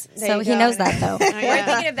 roses. There So you he go. knows that though. We're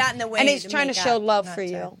thinking of that in the way, And he's to trying to make show up, love not for to-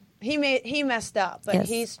 you. He messed up, but Yes.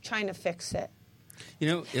 he's trying to fix it. You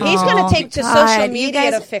know, He's going to take to God, social you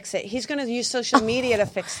media guys- to fix it. He's going to use social media to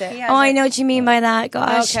fix it. Oh, I know what you mean by that.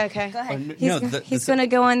 Gosh. Okay. Go ahead. He's going to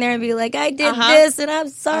go on there and be like, I did Uh-huh. this and I'm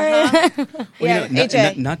sorry. Yeah,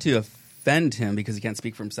 AJ. not to offend him because he can't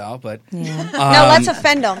speak for himself, but No, let's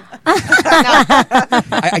offend him.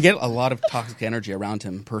 I get a lot of toxic energy around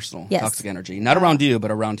him, personal Yes. toxic energy. Not around you,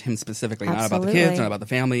 but around him specifically. Not about the kids, Absolutely. not about the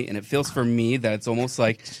family. And it feels for me that it's almost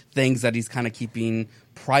like things that he's kind of keeping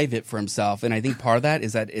private for himself. And I think part of that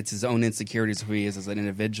is that it's his own insecurities, who he is as an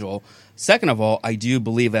individual. Second of all, I do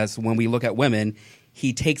believe as when we look at women,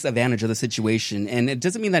 he takes advantage of the situation. And it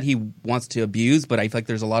doesn't mean that he wants to abuse, but I feel like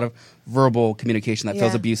there's a lot of verbal communication that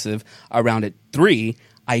feels Yeah. abusive around it. 3,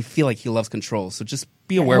 I feel like he loves control. So just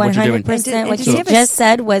be aware of what you're doing. 100%. What does you he have a- just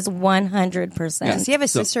said was 100%. Does he have a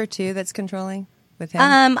So- sister too that's controlling with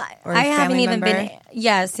him? Or a I haven't family even member? been.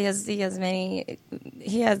 Yes, he has many.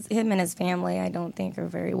 He has him and his family. I don't think are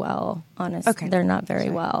very well. Honest, Okay. they're not very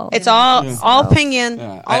well. It's all opinion.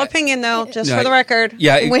 Yeah. All opinion, though, just Yeah, for the record.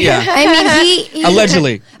 Yeah, yeah. I mean, he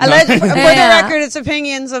Allegedly. For the Yeah. record, it's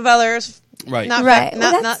opinions of others. Right. Not, Right.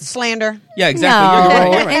 not, Well, not slander. Yeah, exactly.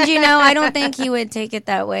 No, You're right. and you know, I don't think he would take it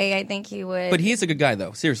that way. I think he would. But he's a good guy,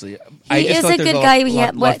 though. Seriously, He is feel like a there's good guy. He lot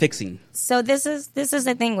had- of what- fixing. So this is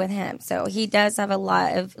the thing with him. So he does have a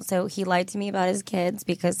lot of. So he lied to me about his kids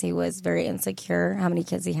because he was very insecure how many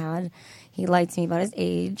kids he had. He lied to me about his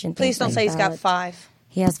age and Please things don't like say he's got that. 5.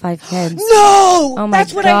 He has 5 kids. No! Oh my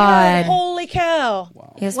That's what I heard. God. Holy cow.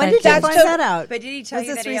 He has When 5 did you kids. find that out? But did he tell Was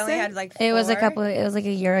you this that he only recent? had like 4? It was like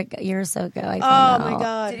a year or so ago. I Oh, found my out.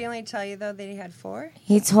 God. Did he only tell you though that he had 4?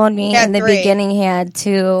 He told me He had in the 3. beginning he had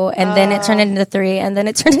 2, and then it turned into 3, and then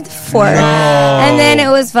it turned into 4, and then it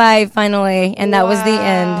was 5 finally, and that was the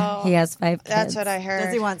Wow. end. He has 5 kids. That's what I heard.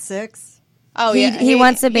 Does he want 6? Oh, He, yeah. he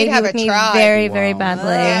wants a he'd baby have with a me tribe. very, very badly.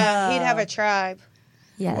 Yeah, he'd have a tribe.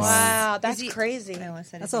 Yes. Wow, that's crazy.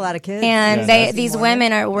 That's a lot of kids. And Yeah, these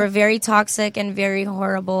women were very toxic and very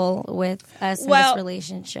horrible with us in this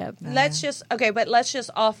relationship. Let's just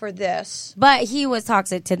offer this. But he was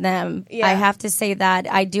toxic to them. Yeah. I have to say that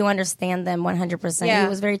I do understand them 100%. Yeah. He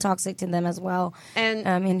was very toxic to them as well,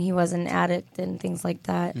 and he was an addict and things like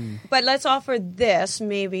that. But let's offer this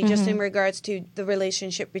maybe just Mm-hmm. in regards to the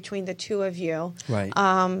relationship between the two of you. Right.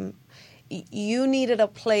 You needed a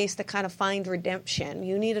place to kind of find redemption.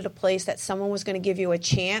 You needed a place that someone was going to give you a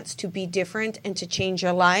chance to be different and to change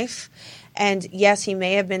your life. And yes, he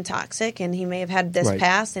may have been toxic and he may have had this Right.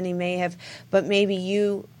 past and he may have, but maybe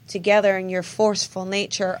you together in your forceful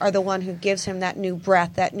nature are the one who gives him that new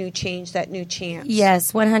breath, that new change, that new chance.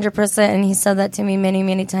 Yes, 100%. And he said that to me many,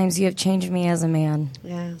 many times. You have changed me as a man.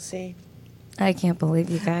 Yeah, see. I can't believe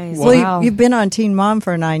you guys. Well, Wow. you've been on Teen Mom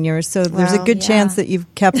for 9 years, so there's a Wow. good chance that you've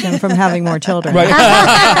kept him from having more children.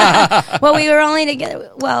 Well, we were only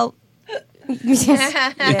together. Well, You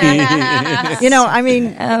know, I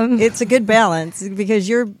mean, it's a good balance because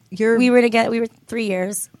you're. we were together. We were 3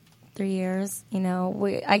 years. 3 years. You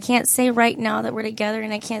know, I can't say right now that we're together,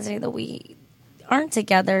 and I can't say that we aren't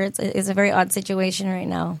together. It's a very odd situation right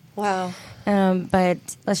now. Wow. But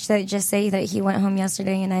let's just say that he went home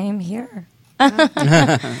yesterday, and I am here.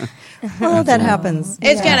 Well, that happens.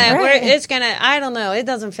 It's Yeah. gonna. Right. It's gonna. I don't know. It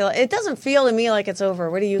doesn't feel to me like it's over.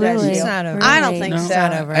 What do you guys Really? feel? It's not over. I don't Really? think No. so. It's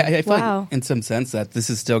not over. I feel Wow. like in some sense that this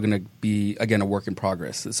is still going to be, again, a work in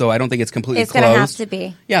progress. So I don't think it's completely It's closed. going to have to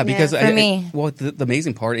be. Yeah, because For me. well, the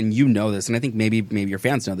amazing part, and you know this, and I think maybe your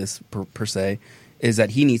fans know this per se, is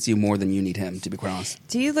that he needs you more than you need him, to be quite honest.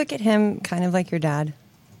 Do you look at him kind of like your dad?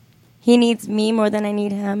 He needs me more than I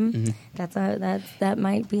need him. Mm-hmm. That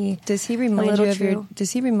might be. Does he a remind little you of true. Does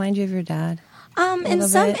he remind you of your dad? In little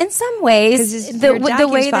some bit? in some ways, Because the your dad keeps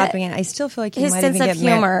way that popping in. I still feel like you his might sense even of get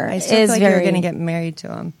married. humor I still is feel like you're very- going to get married to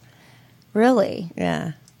him. really.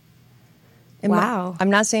 Yeah. Wow. I'm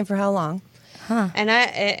not saying for how long. And and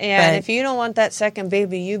But- if you don't want that second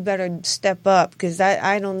baby, you better step up because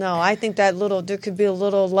I don't know. I think there could be a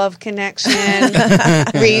little love connection,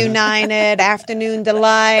 reunited, afternoon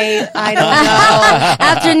delight. I don't know.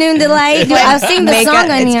 Afternoon delight. I'll sing the Makeup- song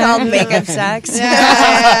on it's here. called makeup sex.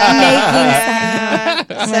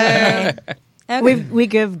 So, We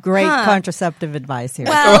give great contraceptive advice here.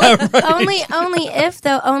 Well,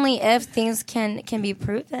 only if things can be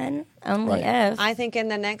proven. Only if. I think in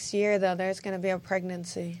the next year though, there's going to be a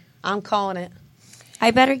pregnancy. I'm calling it. I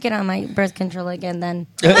better get on my birth control again then.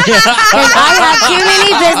 Because I have too many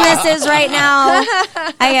businesses right now.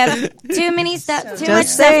 I have too much stuff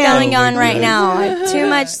saying. going on right now. I have too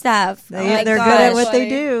much stuff. They're good gosh. at what they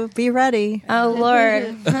do. Be ready. Oh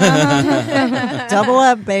Lord. Double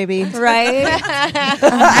up, baby. Right?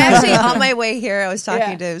 Actually, on my way here, I was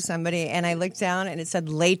talking to somebody, and I looked down, and it said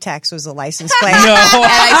latex was a license plate. And I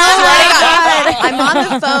swear to God, I'm on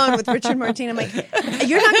the phone with Richard Martin. I'm like,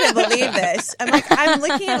 you're not going to believe this. I'm like, I'm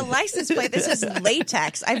looking at a license plate. This is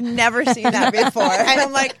latex. I've never seen that before. And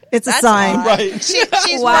I'm like, It's a that's sign. odd. Right.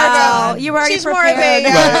 She's Wow. You were already she's more of prepared.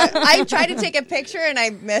 I tried to take a picture, and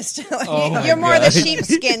I missed. my You're more the God.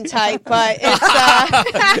 sheepskin type, but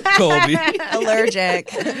it's Colby. allergic.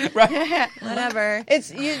 Whatever.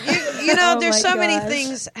 it's you know Oh there's my so many gosh.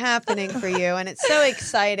 things happening for you, and it's so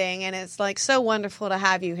exciting, and it's like so wonderful to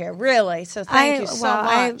have you here. Really, so thank you so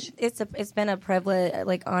much. It's been a privilege.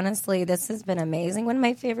 Like honestly, this has been amazing. One of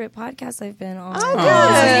my favorite podcasts I've been on. Oh,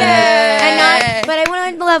 good. But I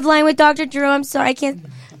went on Love Line with Dr. Drew. I'm sorry, I can't.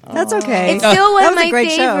 That's okay. It's still one That of was a my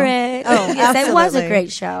great show. favorite. Oh, yes, it was a absolutely.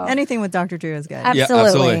 great show. Anything with Dr. Drew is good.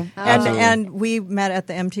 Absolutely. And we met at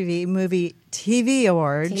the MTV Movie TV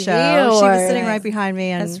Award TV show. She was Awards. sitting right behind me.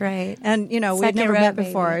 And, That's right. And, we'd Second never row, met baby.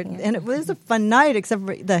 before. Yeah. And it was a fun night, except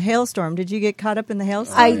for the hailstorm. Did you get caught up in the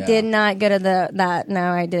hailstorm? I did not go to that.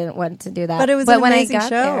 No, I didn't want to do that. But it was an when amazing I got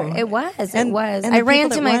show. there, it was. And- it was. and the I ran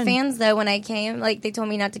people to that my won. fans though when I came. Like they told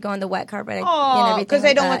me not to go on the wet carpet. And Oh, everything because they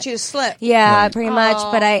like don't that. want you to slip. Yeah, pretty much.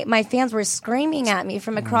 But my fans were screaming at me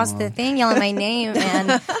from across the thing, yelling my name,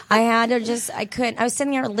 and I had to I couldn't. I was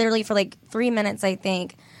sitting there literally for like 3 minutes, I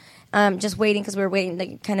think. just waiting because we were waiting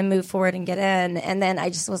to kind of move forward and get in. And then I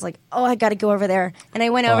just was like, oh, I got to go over there. And I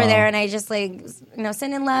went over there and I just like,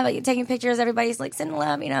 sending love, taking pictures. Everybody's like sending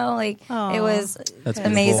love, like it was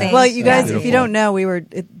amazing. Well, you guys, if you don't know,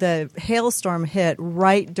 the hailstorm hit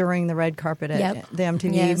right during the red carpet at the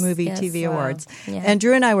MTV Movie TV Awards. Yeah. And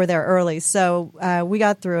Drew and I were there early, so we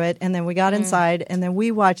got through it, and then we got inside, and then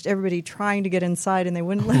we watched everybody trying to get inside, and they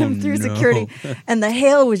wouldn't let them through security. And the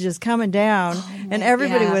hail was just coming down, and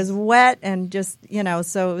everybody was wet, and just,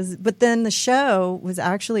 so it was, but then the show was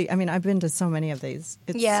actually, I've been to so many of these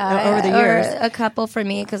over the years. Or a couple for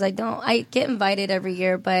me, because I get invited every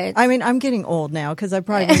year, but... I'm getting old now, because I've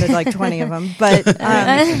probably been to like 20 of them, but it's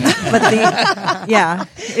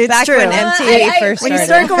back true. when MTV first when started. you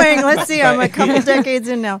start going, let's see, I'm a couple decades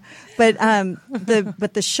in now. But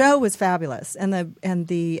the show was fabulous, and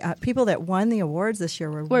the people that won the awards this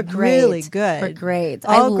year were really good. Were great.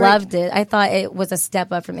 I loved it. I thought it was a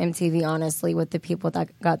step up from MTV, honestly, with the people that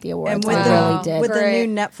got the awards. And with really did. With the new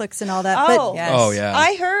Netflix and all that. Oh, yeah.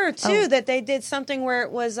 I heard too that they did something where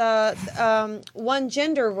it was one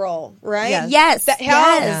gender role, right? Yes.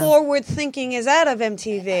 How forward thinking is that of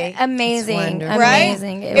MTV? Amazing. Right?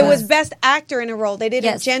 Amazing. It was best actor in a role. They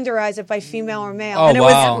didn't genderize it by female or male. Oh, and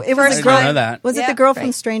wow. It was I didn't know that. Was it the girl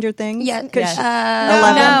from Stranger Things? Yeah. No, she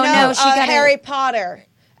got Harry Potter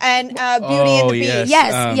and Beauty and the Beast.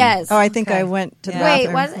 Yes. Oh, I think I went to the Wait,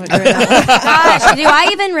 bathroom. was it? Gosh, do I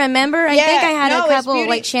even remember? I think I had a couple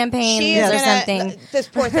like champagnes or something. This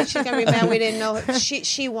poor thing, she's going to be mad we didn't know her.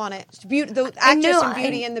 She won it. The actress in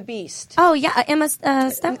Beauty and the Beast. Oh, yeah, Emma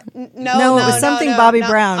Stone. No, it was something Bobby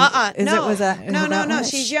Brown. No.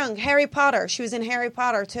 She's young. Harry Potter. She was in Harry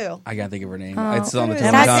Potter, too. I can't think of her name. It's on the tip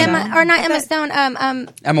of That's my tongue. Emma, or not Emma Stone. Emma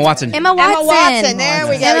Watson. Emma Watson. There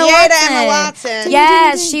we go. Emma Watson.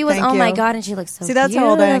 Yes, she was. Thank oh my you. God, and she looks so. See, that's how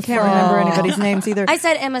old I am. I can't remember anybody's names either. I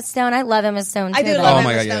said Emma Stone. I love Emma Stone too. I do though. love Oh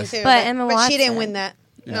my Emma God, Stone yes. too. But Emma she didn't Watson. win that.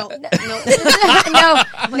 No, no,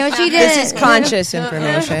 she didn't. This is conscious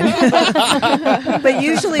information. But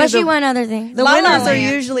usually, she won other things. The winners are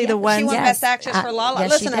usually the ones. She won Best Actress for La La.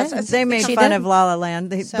 yes, she Listen, did. They made She fun did. of La La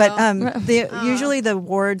Land, usually the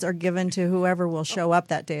awards are given to whoever will show up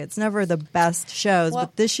that day. It's never the best shows,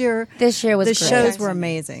 but this year was the great. shows were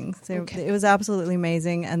amazing. So it was absolutely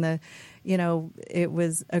amazing, and it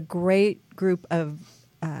was a great group of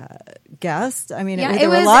guests. There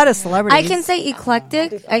were a lot of celebrities. I can say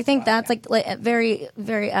eclectic. I think that's like very,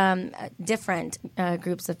 very different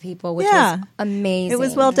groups of people, which was amazing. It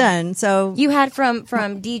was well done. So you had from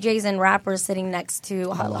DJs and rappers sitting next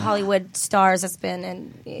to Hollywood stars, has been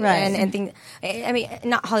and things.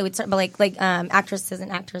 Not Hollywood stars, but like actresses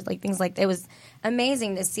and actors, like things like that. It was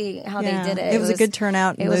amazing to see how they did it. It was a good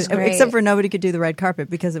turnout. It was great. Except for nobody could do the red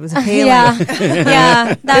carpet because it was hailing.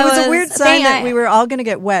 That it was a weird sign that we were all going to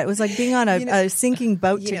get wet. It was like being on a sinking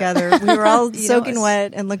boat together. We were all soaking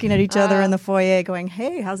wet and looking at each other in the foyer going,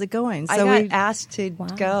 hey, how's it going? So I got asked to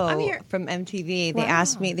go from MTV. They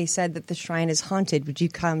asked me, they said that the shrine is haunted. Would you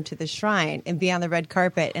come to the shrine and be on the red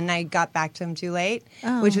carpet? And I got back to them too late,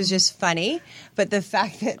 which was just funny. But the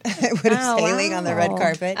fact that I would have sailing on the red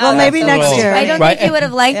carpart. Well, maybe next year. I don't think you would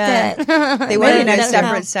have liked it. They would have a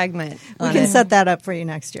separate segment. We can set that up for you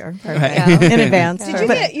next year. Right. In advance.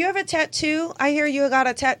 Did you have a tattoo? I hear you got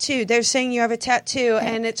a tattoo. They're saying you have a tattoo,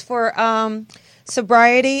 and it's for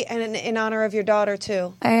sobriety and in honor of your daughter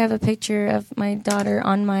too. I have a picture of my daughter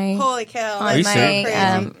on my holy cow. On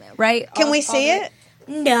my right. Can we see it?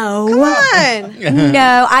 No. Come on.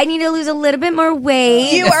 No, I need to lose a little bit more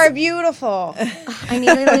weight. You are beautiful. I need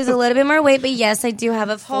to lose a little bit more weight, but yes, I do have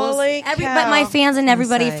a full. Holy cow. But my fans and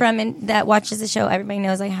everybody that watches the show, everybody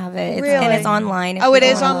knows I have it. Really? And it's online. Oh, it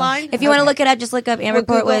is online? If you want to look it up, just look up Amber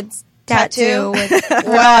Portwood's tattoo with water, and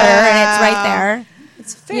it's right there.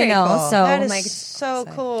 It's very cool. So that is so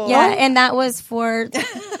cool. Yeah, and that was for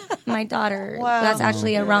my daughter. Wow. That's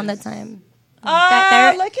actually around the time. Look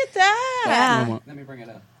at that. Yeah. Let me bring it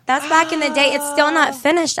up. That's back in the day. It's still not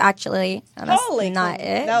finished, actually. No, that's Holy not cool.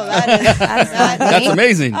 it. No, that is. That's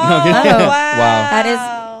amazing. Wow. That is.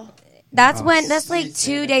 That's when. That's like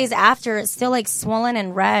 2 days after. It's still like swollen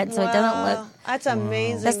and red, so it doesn't look. That's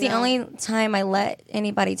amazing. That's the only time I let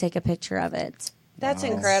anybody take a picture of it. That's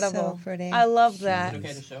incredible. So pretty. I love that. Is it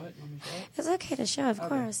okay to show it? It's okay to show, of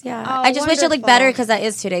course. Yeah. Oh, I just wish it looked wonderful. better because that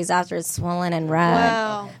is 2 days after it's swollen and red.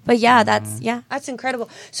 Wow. But yeah, that's That's incredible.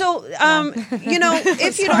 So,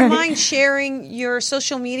 if you don't mind sharing your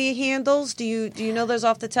social media handles, do you know those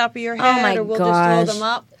off the top of your head, Oh my or we'll gosh. just throw them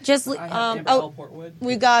up? Just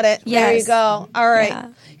we got it. Yes. There you go. All right.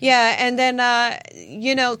 Yeah, and then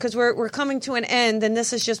because we're coming to an end, and this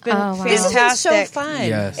has just been fantastic. This has been so fun.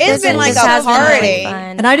 Yes. It's been like a party,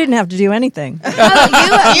 and I didn't have to do anything. You did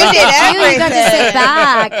everything. You got to sit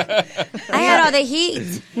back. I had all the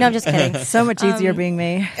heat. No, I'm just kidding. So much easier being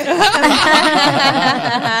me.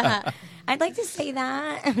 I'd like to say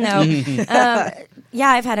that. No.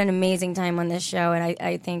 I've had an amazing time on this show, and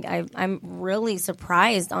I think I'm really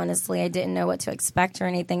surprised, honestly. I didn't know what to expect or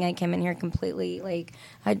anything. I came in here completely,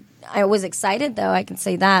 I was excited, though, I can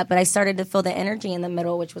say that, but I started to feel the energy in the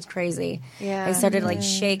middle, which was crazy. Yeah. I started to,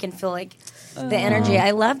 shake and feel, the energy.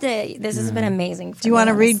 I loved it. This has been amazing. Do you want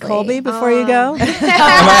to read Colby before you go?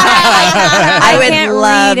 I would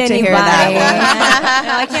love to hear that.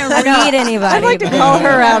 No, I can't read anybody. I'd like to call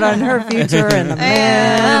her out on her future and the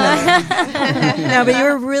man. No, but you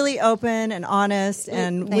were really open and honest,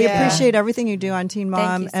 and we appreciate everything you do on Teen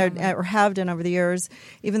Mom, or have done over the years,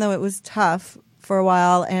 even though it was tough for a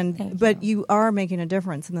while. But you are making a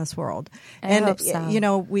difference in this world. I hope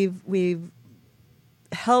so. We've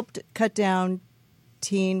helped cut down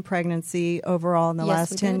teen pregnancy overall in the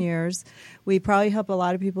last 10 years. We probably help a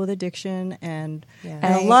lot of people with addiction and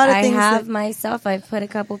a lot of things. I have myself. I've put a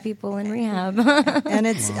couple people in rehab. And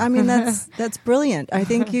that's brilliant. I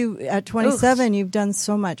think you, at 27, you've done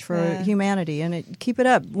so much for humanity, and keep it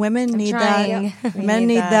up. Women need that. Men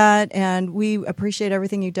need that. And we appreciate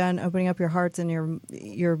everything you've done, opening up your hearts and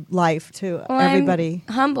your life to everybody.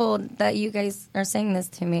 I'm humbled that you guys are saying this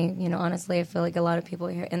to me. Honestly, I feel like a lot of people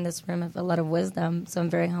here in this room have a lot of wisdom. So I'm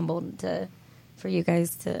very humbled for you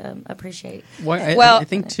guys to appreciate. I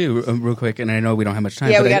think too, real quick, and I know we don't have much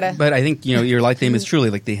time. But I think your life theme is truly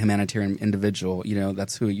the humanitarian individual.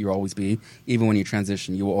 That's who you always be. Even when you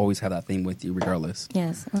transition, you will always have that theme with you, regardless.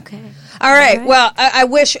 Yes. Okay. All right. Well, I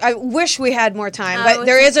wish we had more time, but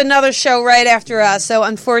there is another show right after us. So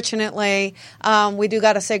unfortunately, we do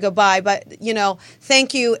got to say goodbye. But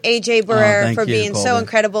thank you, AJ Barrera, for being so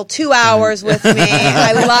incredible. 2 hours with me.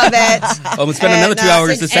 I love it. We'll spend another 2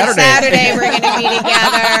 hours this Saturday. Saturday we're going to be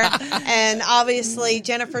together, and obviously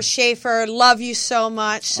Jennifer Schaefer, love you so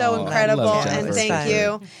much, so incredible, and thank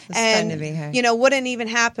you. Fun to be here. Wouldn't even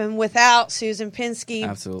happen without Susan Pinsky.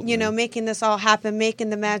 Absolutely. Making this all happen,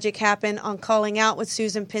 making the magic happen on Calling Out with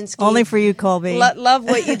Susan Pinsky. Only for you, Colby. Love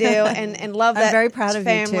what you do, and love that. I'm very proud of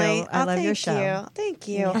family. You too. I love your show. Thank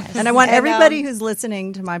you. Yes. And I want everybody who's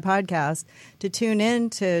listening to my podcast to tune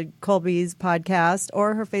in to Colby's podcast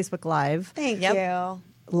or her Facebook Live. Thank you.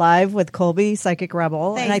 Live with Colby, Psychic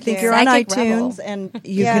Rebel. And I think you're on iTunes, and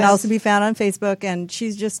you can also be found on Facebook. And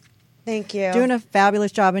she's just doing a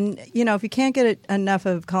fabulous job. And, if you can't get enough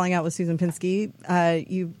of Calling Out with Susan Pinsky,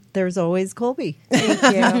 there's always Colby. Thank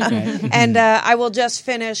you. And I will just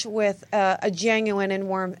finish with a genuine and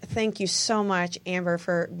warm thank you so much, Amber,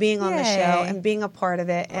 for being on the show and being a part of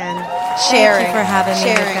it and sharing. Thank you for having me,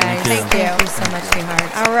 you guys. Thank you. Thank you so much,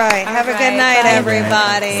 sweethearts. All right. Have a good night,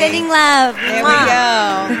 everybody. Sending love. There we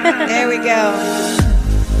go. There we go.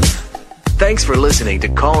 Thanks for listening to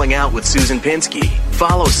Calling Out with Susan Pinsky.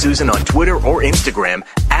 Follow Susan on Twitter or Instagram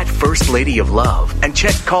at First Lady of Love. And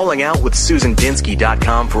check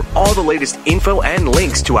callingoutwithsusanpinsky.com for all the latest info and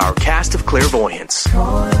links to our cast of clairvoyants.